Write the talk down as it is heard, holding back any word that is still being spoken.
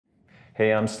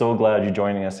Hey, I'm so glad you're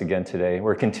joining us again today.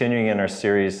 We're continuing in our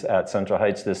series at Central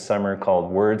Heights this summer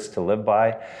called Words to Live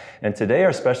By. And today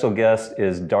our special guest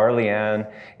is Darlie Ann.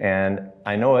 And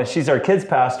I know she's our kids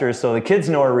pastor, so the kids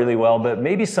know her really well, but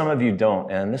maybe some of you don't.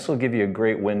 And this will give you a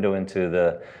great window into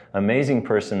the amazing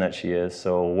person that she is.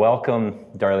 So welcome,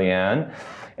 Darlie Ann.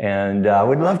 And I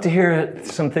would love to hear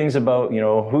some things about,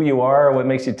 who you are, what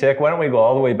makes you tick. Why don't we go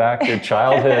all the way back to your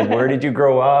childhood? Where did you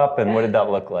grow up and what did that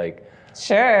look like?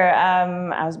 Sure.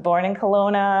 I was born in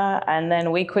Kelowna, and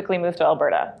then we quickly moved to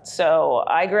Alberta. So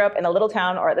I grew up in a little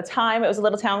town, or at the time it was a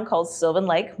little town called Sylvan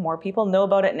Lake. More people know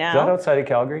about it now. Is that outside of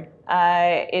Calgary?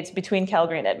 It's between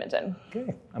Calgary and Edmonton.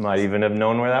 Okay. I might even have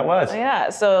known where that was. Yeah,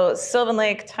 so Sylvan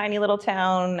Lake, tiny little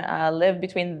town, lived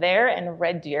between there and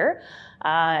Red Deer.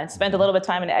 Spent a little bit of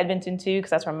time in Edmonton too,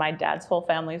 because that's where my dad's whole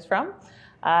family is from.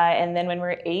 And then when we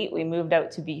were 8, we moved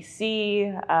out to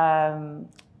BC.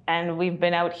 And we've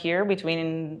been out here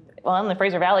in the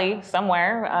Fraser Valley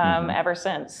somewhere ever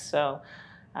since. So,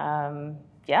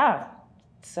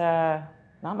 it's not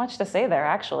much to say there,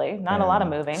 actually. Not a lot of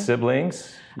moving.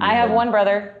 Siblings? I have one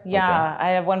brother. Yeah, Okay. I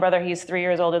have one brother. He's 3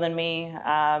 years older than me.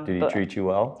 Did he treat you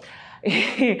well?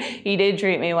 He did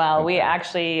treat me well.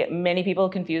 Okay. Many people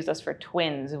confused us for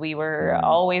twins. We were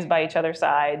always by each other's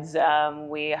sides.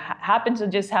 We happened to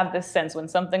just have this sense when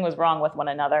something was wrong with one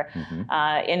another.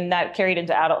 And that carried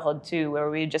into adulthood too, where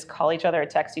we'd just call each other or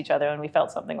text each other when we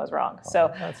felt something was wrong.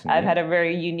 So that's I've neat. had a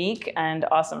very unique and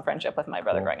awesome friendship with my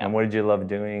brother growing up. And what did you love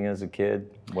doing as a kid?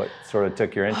 What sort of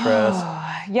took your interest?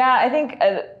 Yeah, I think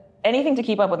anything to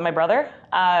keep up with my brother.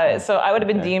 So I would have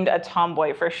been deemed a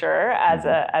tomboy for sure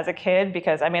as a kid,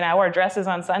 because I wore dresses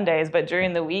on Sundays, but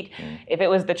during the week, if it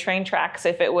was the train tracks,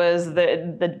 if it was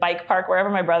the bike park,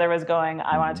 wherever my brother was going,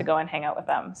 I wanted to go and hang out with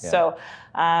them. Yeah. So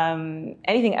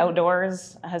anything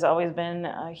outdoors has always been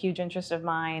a huge interest of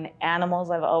mine.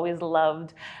 Animals I've always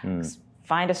loved.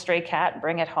 Find a stray cat,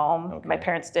 bring it home. Okay. My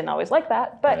parents didn't always like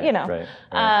that, but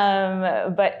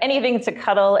Right. but anything to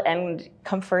cuddle and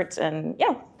comfort and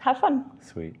have fun.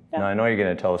 Sweet. Yeah. Now I know you're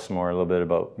going to tell us more a little bit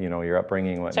about your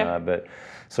upbringing and whatnot, Sure. but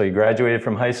so you graduated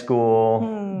from high school.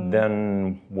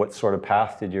 Then what sort of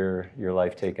path did your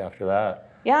life take after that?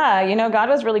 Yeah, God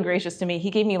was really gracious to me.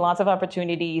 He gave me lots of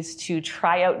opportunities to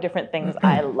try out different things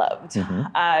I loved.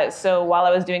 So while I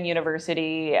was doing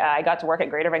university, I got to work at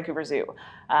Greater Vancouver Zoo.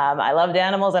 I loved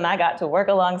animals, and I got to work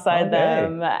alongside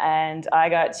them, and I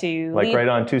got to Like lead. right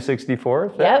on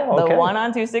 264th? Yep, Okay. the one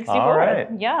on 264. All right.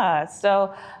 Yeah,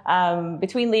 so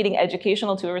between leading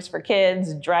educational tours for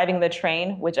kids, driving the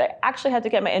train, which I actually had to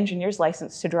get my engineer's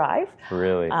license to drive.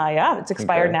 Really? Yeah, it's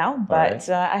expired Okay. now, All but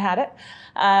I had it.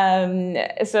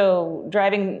 So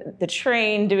driving the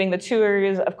train, doing the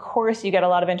tours, of course you get a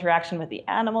lot of interaction with the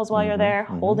animals while you're there,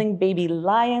 holding baby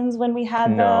lions when we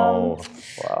had No. them.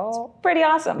 Well, Pretty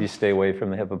awesome. you stay away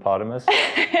from the hippopotamus?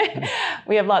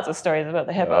 We have lots of stories about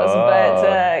the hippos, Oh.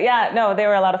 but they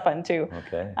were a lot of fun too.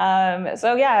 Okay.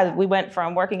 We went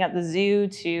from working at the zoo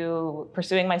to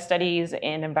pursuing my studies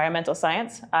in environmental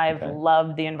science. I've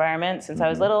loved the environment since I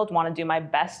was little, want to do my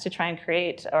best to try and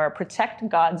create or protect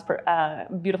God's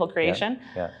beautiful creation.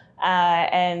 Yeah.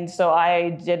 And so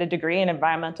I did a degree in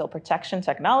environmental protection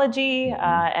technology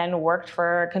and worked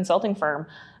for a consulting firm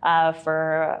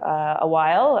for a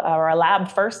while, or a lab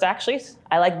first, actually.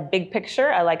 I like big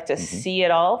picture. I like to see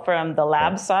it all from the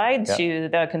lab side to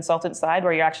the consultant side,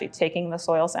 where you're actually taking the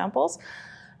soil samples.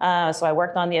 So I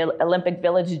worked on the Olympic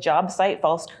Village job site,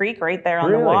 False Creek, right there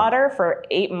on the water for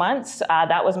 8 months.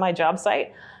 That was my job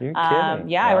site. You're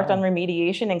kidding. I worked on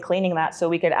remediation and cleaning that so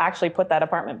we could actually put that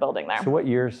apartment building there. So what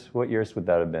years would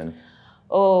that have been?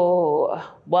 Oh,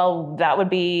 well, that would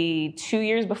be 2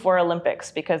 years before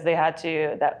Olympics, because they had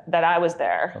to, that I was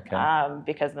there,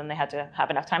 because then they had to have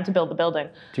enough time to build the building.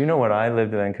 Do you know when I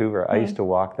lived in Vancouver, I used to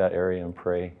walk that area and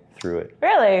pray through it.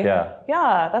 Really? Yeah.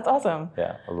 Yeah, that's awesome.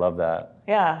 Yeah, I love that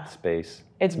Yeah. space.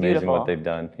 It's amazing beautiful. what they've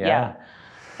done. Yeah.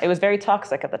 It was very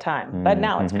toxic at the time, but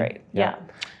now it's great. Yeah.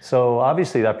 So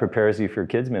obviously that prepares you for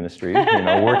kids ministry,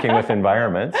 working with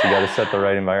environments. You got to set the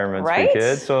right environments Right? for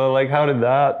kids. So how did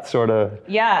that sort of...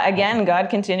 Yeah, again, God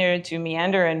continued to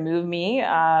meander and move me.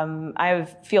 I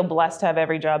feel blessed to have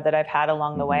every job that I've had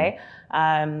along the way.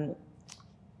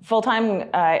 Full-time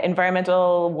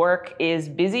environmental work is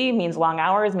busy, means long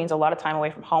hours, means a lot of time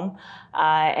away from home.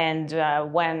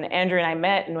 When Andrew and I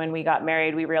met and when we got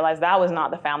married, we realized that was not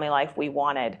the family life we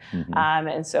wanted.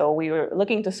 And so we were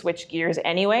looking to switch gears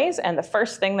anyways. And the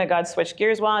first thing that God switched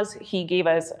gears was he gave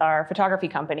us our photography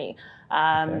company.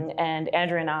 And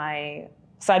Andrew and I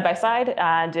side by side.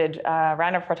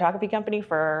 Ran a photography company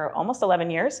for almost 11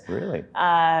 years. Really?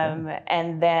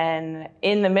 And then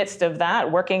in the midst of that,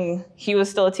 working, he was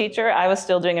still a teacher. I was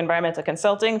still doing environmental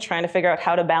consulting, trying to figure out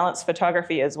how to balance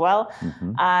photography as well.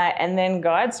 And then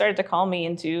God started to call me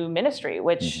into ministry,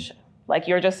 which, like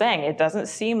you were just saying, it doesn't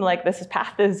seem like this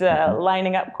path is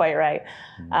lining up quite right.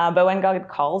 But when God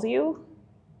calls you,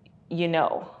 you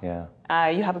know. Yeah.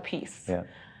 You have a peace. Yeah.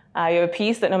 You have a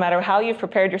peace that no matter how you've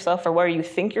prepared yourself for where you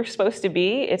think you're supposed to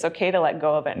be, it's okay to let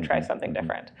go of it and try something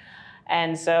different.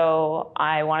 And so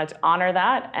I wanted to honor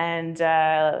that and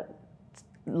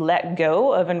let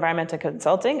go of environmental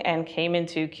consulting and came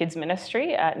into kids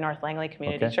ministry at North Langley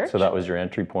Community Church. So that was your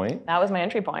entry point? That was my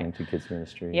entry point. Into kids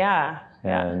ministry. Yeah.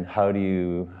 And how do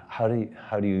you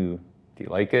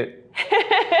like it?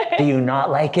 Do you not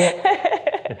like it?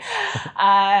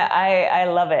 I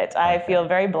love it. I feel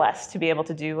very blessed to be able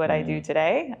to do what I do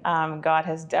today. God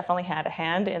has definitely had a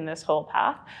hand in this whole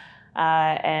path.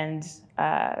 I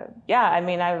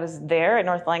mean, I was there at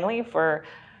North Langley for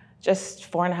just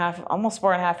almost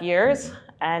 4.5 years.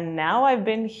 And now I've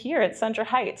been here at Central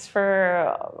Heights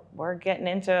we're getting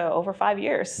into over 5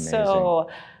 years. Amazing. So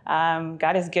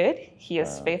God is good. He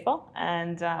is faithful.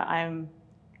 And I'm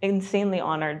insanely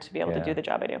honored to be able to do the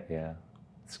job I do. Yeah.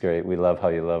 It's great. We love how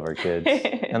you love our kids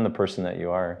and the person that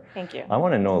you are. Thank you. I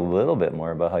want to know a little bit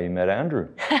more about how you met Andrew.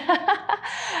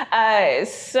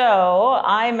 So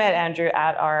I met Andrew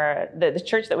at the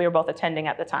church that we were both attending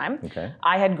at the time. Okay.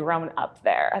 I had grown up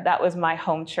there. That was my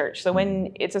home church. So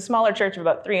when it's a smaller church of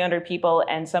about 300 people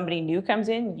and somebody new comes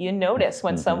in, you notice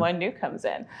when someone new comes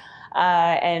in.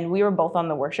 And we were both on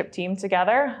the worship team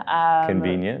together.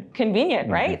 Convenient,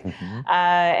 right?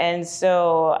 And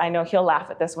so I know he'll laugh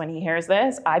at this when he hears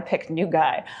this. I picked new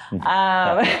guy.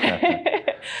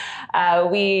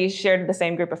 We shared the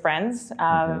same group of friends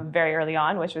very early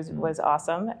on, which was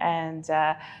awesome. And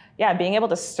being able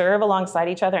to serve alongside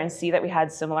each other and see that we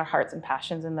had similar hearts and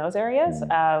passions in those areas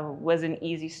was an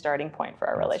easy starting point for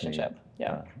our relationship.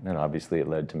 Yeah. And obviously it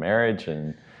led to marriage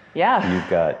and yeah. You've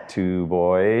got 2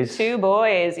 boys. 2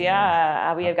 boys,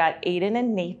 yeah. We have got Aiden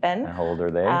and Nathan. How old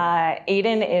are they?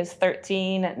 Aiden is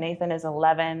 13, Nathan is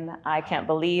 11. I can't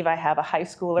believe I have a high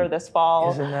schooler this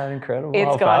fall. Isn't that incredible?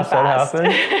 It's gone fast.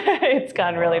 It's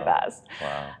gone really fast.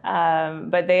 Wow.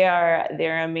 But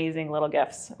they're amazing little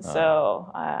gifts.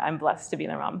 So I'm blessed to be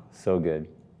their mom. So good.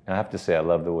 And I have to say, I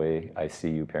love the way I see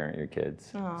you parent your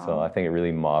kids. Aww. So I think it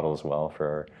really models well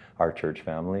for our church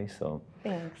family. So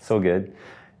thanks. So good.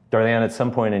 Darlene, at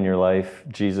some point in your life,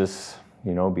 Jesus,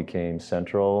 became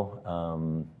central.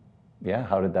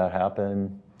 How did that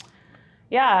happen?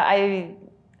 Yeah,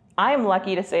 I'm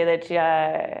lucky to say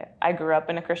that I grew up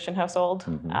in a Christian household.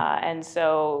 And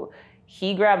so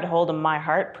he grabbed hold of my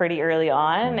heart pretty early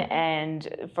on.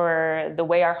 And for the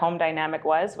way our home dynamic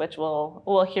was, which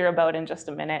we'll hear about in just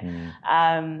a minute,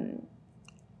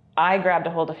 I grabbed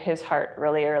a hold of his heart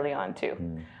really early on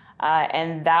too.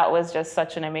 And that was just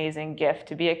such an amazing gift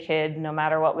to be a kid, no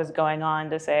matter what was going on,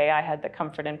 to say I had the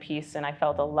comfort and peace and I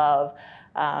felt a love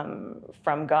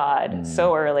from God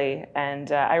so early.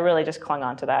 And I really just clung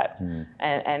on to that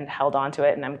and held on to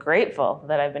it. And I'm grateful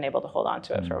that I've been able to hold on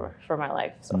to it for my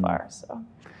life so far. So.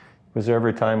 Was there ever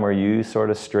a time where you sort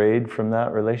of strayed from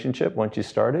that relationship once you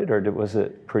started, or was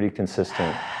it pretty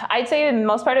consistent? I'd say in the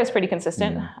most part it was pretty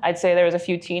consistent. I'd say there was a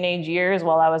few teenage years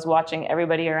while I was watching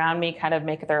everybody around me kind of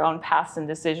make their own paths and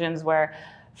decisions where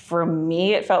for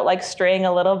me it felt like straying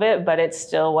a little bit, but it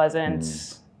still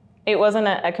wasn't, it wasn't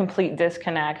a complete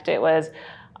disconnect. It was,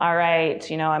 all right,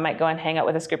 I might go and hang out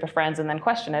with this group of friends and then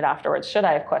question it afterwards. Should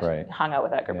I have hung out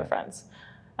with that group of friends?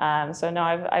 So no,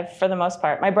 I've for the most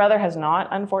part, my brother has not,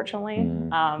 unfortunately,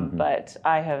 but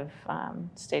I have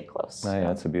stayed close. Yeah,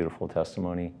 that's a beautiful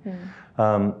testimony.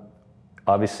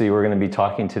 Obviously, we're going to be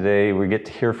talking today. We get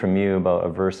to hear from you about a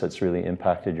verse that's really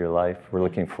impacted your life. We're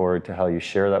looking forward to how you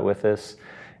share that with us,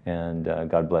 and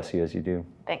God bless you as you do.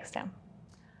 Thanks, Tim.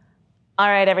 All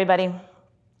right, everybody.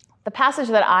 The passage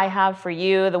that I have for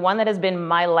you, the one that has been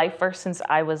my life verse since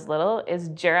I was little, is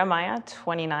Jeremiah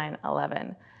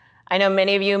 29:11. I know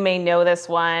many of you may know this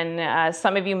one.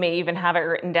 Some of you may even have it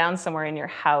written down somewhere in your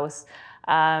house.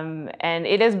 And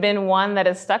it has been one that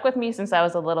has stuck with me since I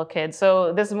was a little kid.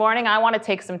 So this morning, I want to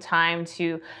take some time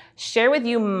to share with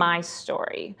you my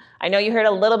story. I know you heard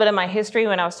a little bit of my history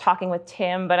when I was talking with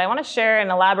Tim, but I want to share and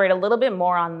elaborate a little bit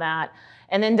more on that,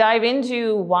 and then dive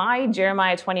into why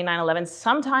Jeremiah 29:11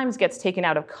 sometimes gets taken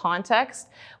out of context,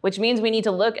 which means we need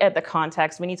to look at the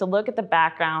context. We need to look at the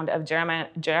background of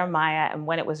Jeremiah and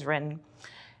when it was written.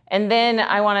 And then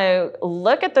I want to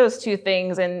look at those two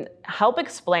things and help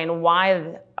explain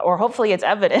why, or hopefully it's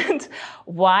evident,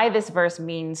 why this verse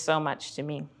means so much to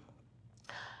me.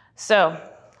 So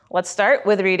let's start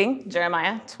with reading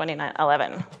Jeremiah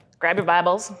 29:11. Grab your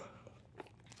Bibles.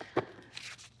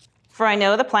 For I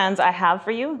know the plans I have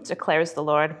for you, declares the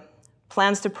Lord.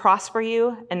 Plans to prosper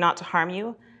you and not to harm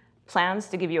you. Plans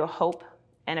to give you a hope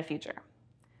and a future.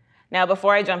 Now,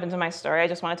 before I jump into my story, I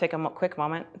just want to take a quick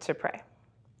moment to pray.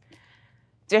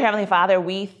 Dear Heavenly Father,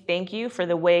 we thank you for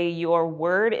the way your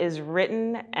word is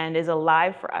written and is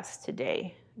alive for us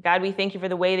today. God, we thank you for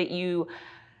the way that you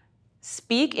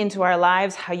speak into our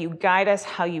lives, how you guide us,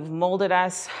 how you've molded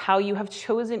us, how you have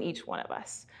chosen each one of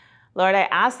us. Lord, I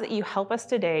ask that you help us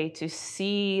today to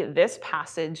see this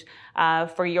passage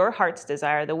for your heart's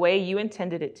desire, the way you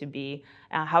intended it to be,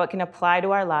 how it can apply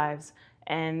to our lives.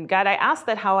 And God, I ask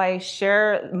that how I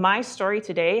share my story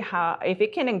today, if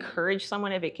it can encourage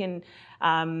someone, if it can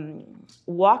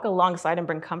walk alongside and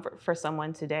bring comfort for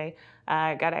someone today,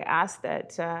 God, I ask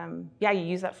that, you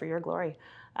use that for your glory.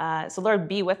 So Lord,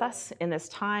 be with us in this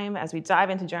time as we dive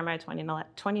into Jeremiah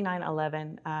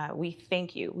 29:11. We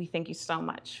thank you. We thank you so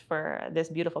much for this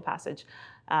beautiful passage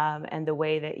and the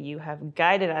way that you have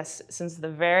guided us since the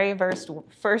very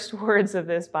first words of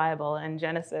this Bible in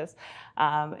Genesis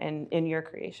and in your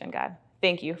creation, God.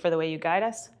 Thank you for the way you guide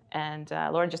us. And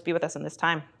Lord, just be with us in this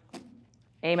time.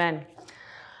 Amen.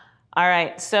 All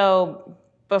right, so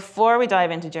before we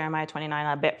dive into Jeremiah 29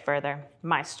 a bit further,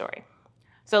 my story.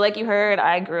 So like you heard,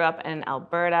 I grew up in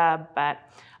Alberta, but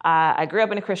I grew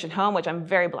up in a Christian home, which I'm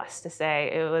very blessed to say.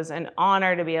 It was an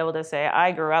honor to be able to say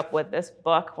I grew up with this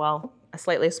book, well, a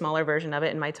slightly smaller version of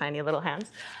it in my tiny little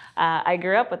hands. I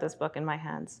grew up with this book in my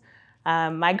hands.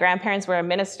 My grandparents were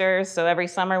ministers, so every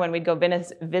summer when we'd go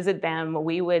visit them,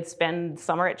 we would spend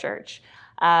summer at church.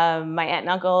 My aunt and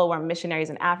uncle were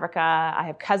missionaries in Africa. I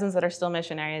have cousins that are still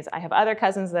missionaries. I have other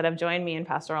cousins that have joined me in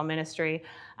pastoral ministry.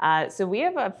 So we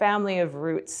have a family of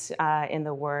roots in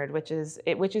the Word, which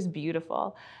is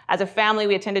beautiful. As a family,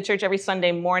 we attended church every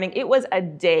Sunday morning. It was a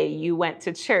day you went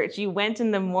to church. You went in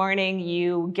the morning,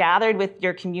 you gathered with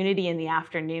your community in the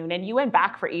afternoon, and you went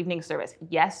back for evening service.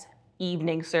 Yes,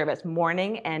 evening service,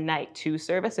 morning and night, 2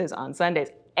 services on Sundays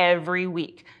every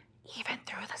week, even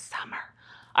through the summer.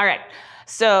 All right.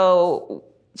 So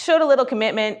showed a little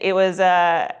commitment. It was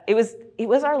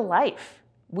our life.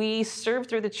 We served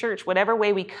through the church whatever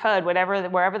way we could,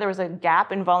 wherever there was a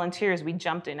gap in volunteers, we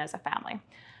jumped in as a family.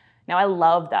 Now, I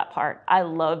loved that part. I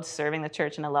loved serving the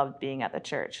church and I loved being at the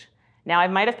church. Now, I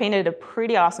might have painted a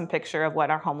pretty awesome picture of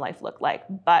what our home life looked like,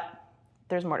 but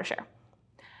there's more to share.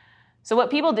 So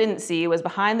what people didn't see was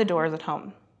behind the doors at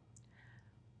home.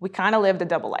 We kind of lived a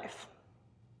double life.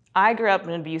 I grew up in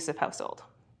an abusive household.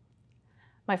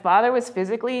 My father was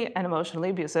physically and emotionally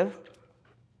abusive.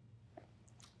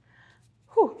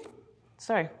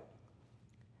 Sorry.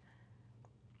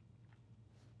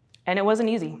 And it wasn't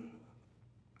easy.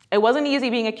 It wasn't easy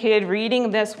being a kid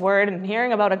reading this word and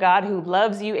hearing about a God who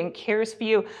loves you and cares for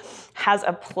you, has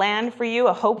a plan for you,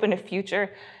 a hope and a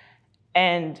future,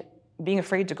 and being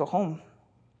afraid to go home.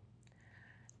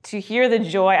 To hear the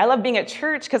joy. I love being at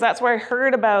church because that's where I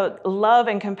heard about love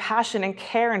and compassion and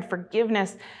care and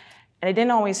forgiveness. And I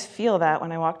didn't always feel that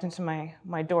when I walked into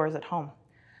my doors at home.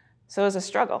 So it was a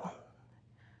struggle.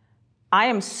 I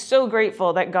am so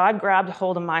grateful that God grabbed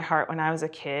hold of my heart when I was a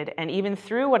kid. And even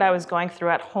through what I was going through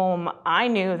at home, I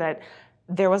knew that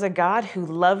there was a God who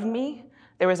loved me.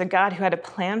 There was a God who had a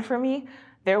plan for me.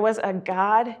 There was a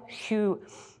God who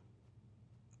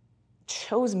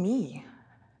chose me.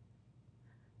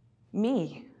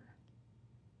 Me.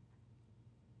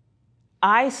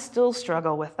 I still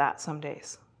struggle with that some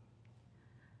days.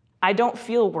 I don't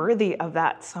feel worthy of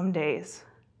that some days.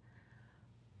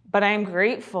 But I am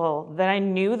grateful that I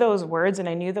knew those words and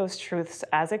I knew those truths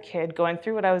as a kid going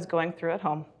through what I was going through at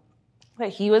home, that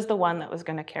he was the one that was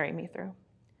going to carry me through.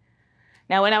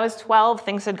 Now, when I was 12,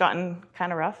 things had gotten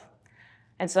kind of rough.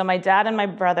 And so my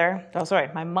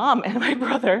mom and my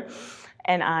brother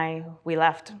and we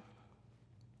left.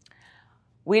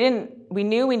 We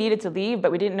knew we needed to leave,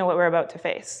 but we didn't know what we were about to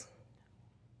face.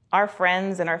 Our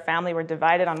friends and our family were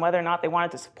divided on whether or not they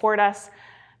wanted to support us,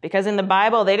 because in the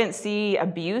Bible, they didn't see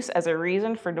abuse as a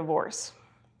reason for divorce.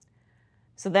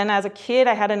 So then as a kid,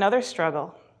 I had another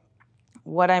struggle.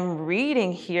 What I'm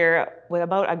reading here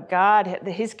about a God,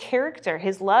 his character,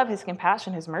 his love, his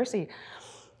compassion, his mercy,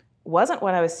 wasn't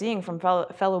what I was seeing from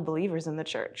fellow believers in the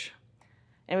church.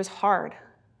 It was hard,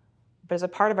 but it's a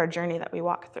part of our journey that we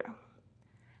walk through.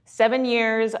 7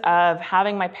 years of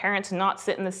having my parents not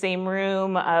sit in the same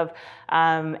room, of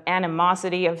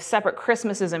animosity, of separate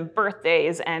Christmases and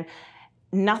birthdays, and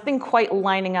nothing quite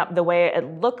lining up the way it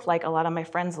looked like a lot of my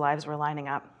friends' lives were lining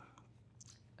up.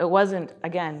 It wasn't,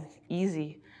 again,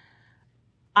 easy.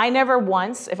 I never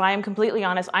once, if I am completely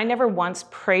honest, I never once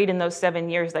prayed in those 7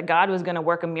 years that God was going to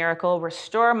work a miracle,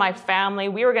 restore my family.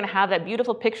 We were going to have that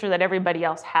beautiful picture that everybody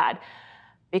else had,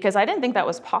 because I didn't think that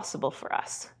was possible for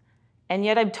us. And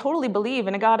yet I totally believe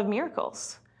in a God of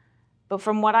miracles. But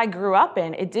from what I grew up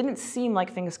in, it didn't seem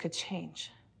like things could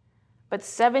change. But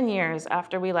 7 years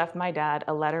after we left my dad,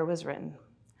 a letter was written.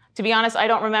 To be honest, I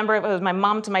don't remember if it was my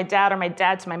mom to my dad or my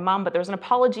dad to my mom, but there was an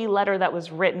apology letter that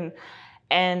was written,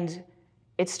 and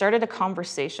it started a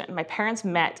conversation. My parents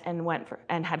met and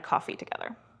and had coffee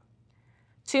together.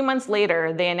 2 months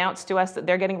later, they announced to us that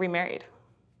they're getting remarried.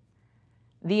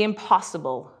 The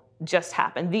impossible just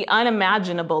happened. The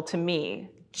unimaginable to me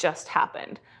just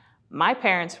happened. My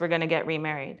parents were going to get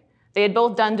remarried. They had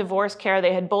both done divorce care.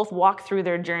 They had both walked through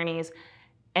their journeys.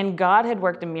 And God had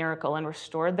worked a miracle and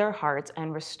restored their hearts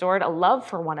and restored a love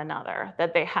for one another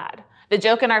that they had. The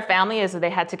joke in our family is that they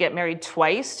had to get married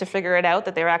twice to figure it out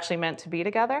that they were actually meant to be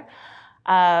together.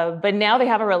 But now they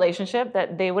have a relationship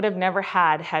that they would have never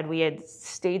had we had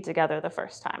stayed together the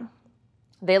first time.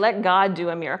 They let God do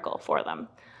a miracle for them.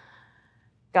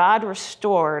 God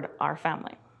restored our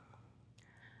family.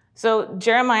 So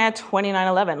Jeremiah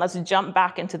 29:11, let's jump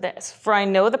back into this. For I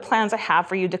know the plans I have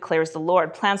for you, declares the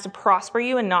Lord, plans to prosper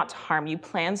you and not to harm you,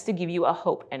 plans to give you a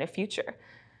hope and a future.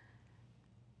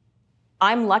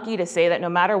 I'm lucky to say that no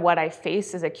matter what I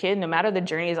faced as a kid, no matter the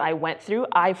journeys I went through,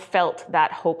 I felt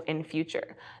that hope and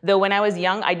future. Though when I was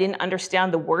young, I didn't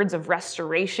understand the words of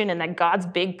restoration and that God's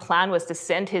big plan was to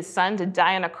send his son to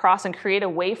die on a cross and create a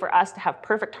way for us to have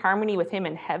perfect harmony with him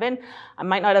in heaven. I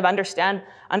might not have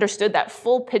understood that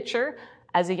full picture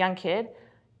as a young kid.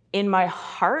 In my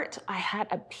heart, I had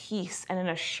a peace and an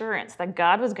assurance that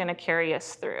God was going to carry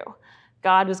us through.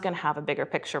 God was going to have a bigger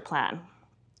picture plan.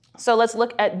 So let's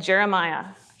look at Jeremiah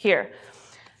here.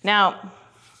 Now,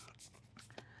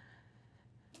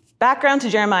 background to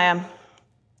Jeremiah,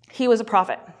 he was a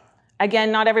prophet.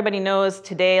 Again, not everybody knows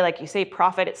today, like you say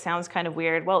prophet, it sounds kind of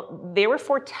weird. Well, they were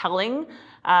foretelling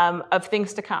of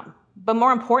things to come. But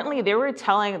more importantly, they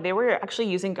were actually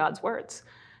using God's words.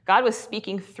 God was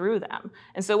speaking through them.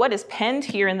 And so what is penned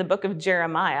here in the book of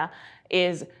Jeremiah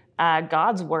is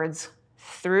God's words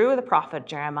through the prophet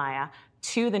Jeremiah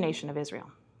to the nation of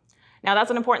Israel. Now,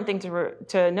 that's an important thing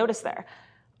to notice there.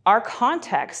 Our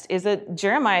context is that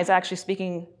Jeremiah is actually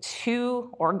speaking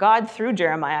to, or God through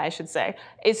Jeremiah, I should say,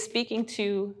 is speaking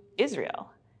to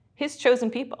Israel, his chosen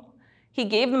people. He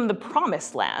gave them the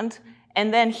promised land,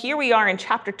 and then here we are in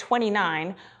chapter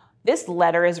 29. This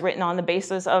letter is written on the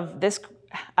basis of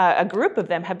a group of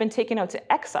them have been taken out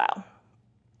to exile.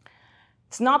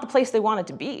 It's not the place they wanted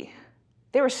to be.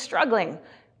 They were struggling.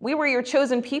 We were your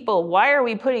chosen people. Why are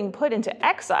we put into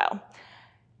exile?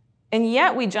 And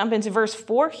yet we jump into verse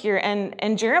 4 here,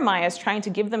 and Jeremiah is trying to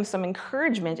give them some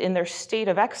encouragement in their state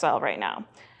of exile right now.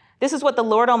 This is what the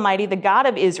Lord Almighty, the God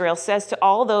of Israel, says to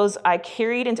all those I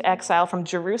carried into exile from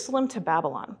Jerusalem to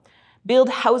Babylon. Build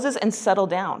houses and settle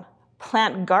down.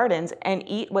 Plant gardens and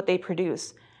eat what they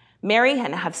produce. Marry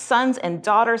and have sons and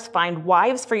daughters. Find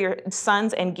wives for your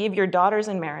sons and give your daughters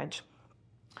in marriage,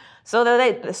 so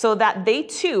that they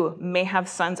too may have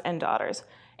sons and daughters.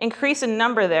 Increase in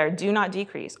number there, do not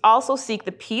decrease. Also seek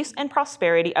the peace and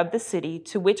prosperity of the city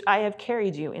to which I have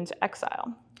carried you into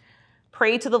exile.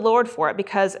 Pray to the Lord for it,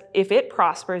 because if it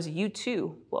prospers, you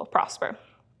too will prosper.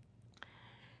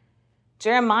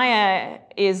 Jeremiah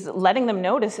is letting them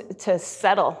know to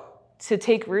settle, to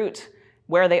take root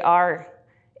where they are.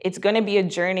 It's going to be a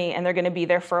journey, and they're going to be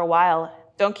there for a while.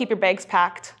 Don't keep your bags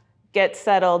packed. Get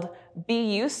settled.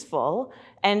 Be useful,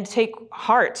 and take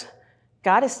heart.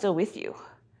 God is still with you.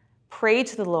 Pray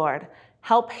to the Lord.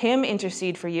 Help him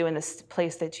intercede for you in this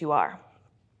place that you are.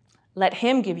 Let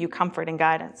him give you comfort and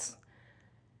guidance.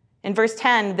 In verse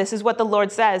 10, this is what the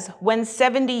Lord says. When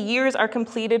 70 years are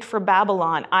completed for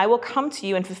Babylon, I will come to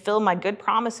you and fulfill my good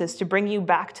promises to bring you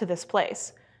back to this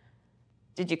place.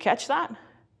 Did you catch that?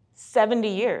 70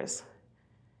 years.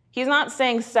 He's not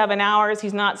saying 7 hours.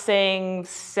 He's not saying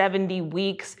 70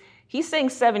 weeks. He's saying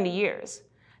 70 years.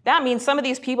 That means some of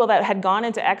these people that had gone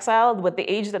into exile with the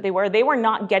age that they were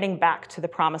not getting back to the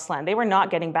promised land. They were not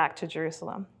getting back to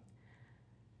Jerusalem.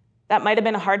 That might have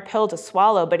been a hard pill to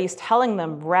swallow, but he's telling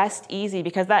them, rest easy,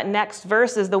 because that next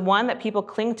verse is the one that people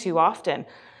cling to often,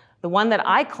 the one that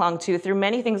I clung to through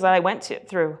many things that I went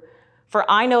through. For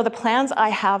I know the plans I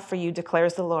have for you,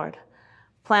 declares the Lord.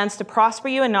 plans to prosper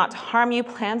you and not to harm you,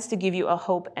 plans to give you a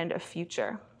hope and a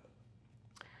future.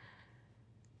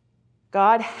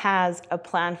 God has a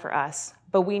plan for us,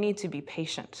 but we need to be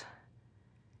patient.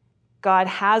 God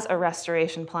has a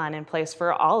restoration plan in place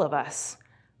for all of us.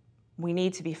 We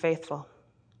need to be faithful.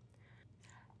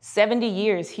 70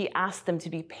 years, he asked them to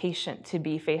be patient, to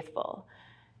be faithful.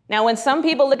 Now, when some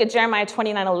people look at Jeremiah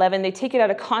 29:11, they take it out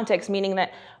of context, meaning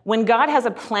that when God has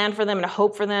a plan for them and a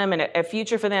hope for them and a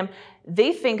future for them,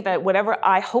 they think that whatever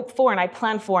I hope for and I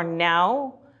plan for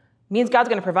now means God's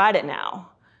going to provide it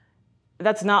now.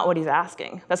 That's not what he's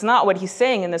asking. That's not what he's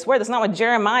saying in this word. That's not what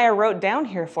Jeremiah wrote down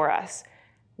here for us.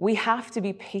 We have to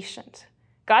be patient.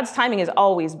 God's timing is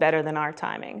always better than our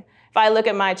timing. If I look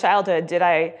at my childhood,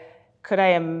 could I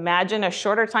imagine a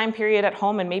shorter time period at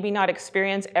home and maybe not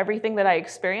experience everything that I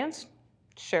experienced?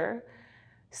 Sure.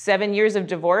 7 years of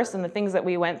divorce and the things that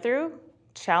we went through?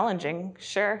 Challenging,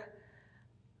 sure.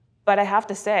 But I have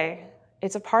to say,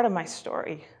 it's a part of my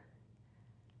story.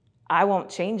 I won't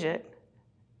change it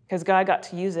because God got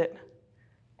to use it.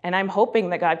 And I'm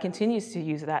hoping that God continues to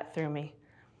use that through me.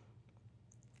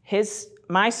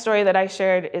 My story that I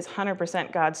shared is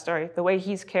 100% God's story. The way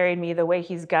he's carried me, the way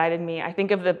he's guided me. I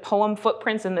think of the poem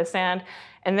Footprints in the Sand,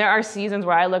 and there are seasons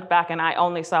where I look back and I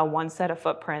only saw one set of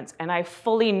footprints, and I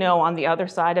fully know on the other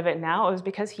side of it now it was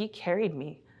because he carried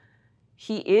me.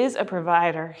 He is a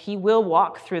provider. He will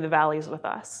walk through the valleys with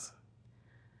us.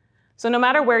 So no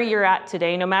matter where you're at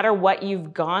today, no matter what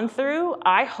you've gone through,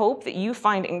 I hope that you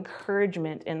find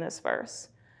encouragement in this verse.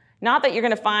 Not that you're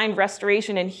going to find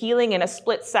restoration and healing in a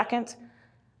split second,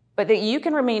 but that you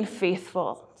can remain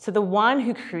faithful to the one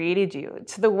who created you,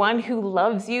 to the one who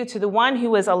loves you, to the one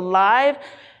who is alive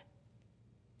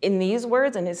in these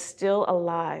words and is still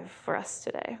alive for us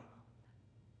today.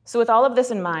 So with all of this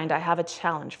in mind, I have a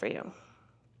challenge for you.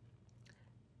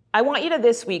 I want you to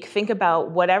this week think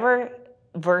about whatever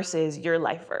verse is your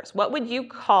life verse. What would you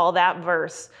call that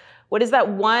verse? What is that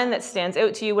one that stands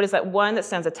out to you? What is that one that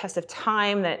stands a test of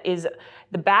time, that is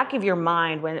the back of your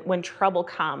mind when trouble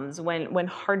comes, when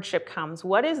hardship comes?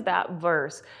 What is that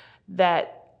verse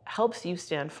that helps you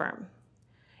stand firm?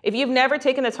 If you've never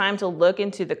taken the time to look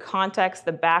into the context,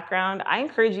 the background, I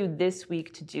encourage you this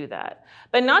week to do that.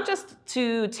 But not just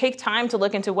to take time to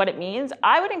look into what it means,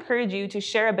 I would encourage you to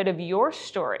share a bit of your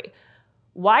story.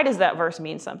 Why does that verse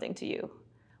mean something to you?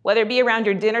 Whether it be around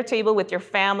your dinner table with your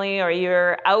family or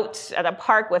you're out at a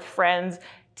park with friends,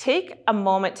 take a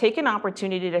moment, take an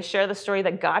opportunity to share the story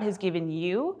that God has given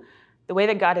you, the way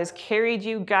that God has carried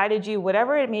you, guided you,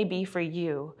 whatever it may be for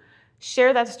you.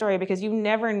 Share that story because you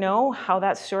never know how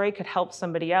that story could help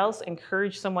somebody else,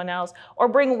 encourage someone else, or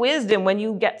bring wisdom when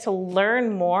you get to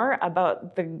learn more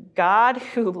about the God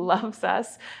who loves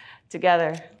us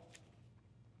together.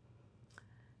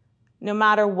 No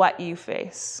matter what you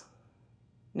face,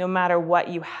 no matter what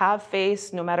you have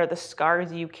faced, no matter the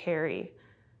scars you carry,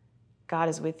 God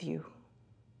is with you.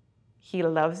 He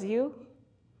loves you,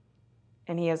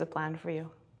 and he has a plan for you.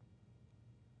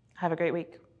 Have a great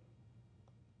week.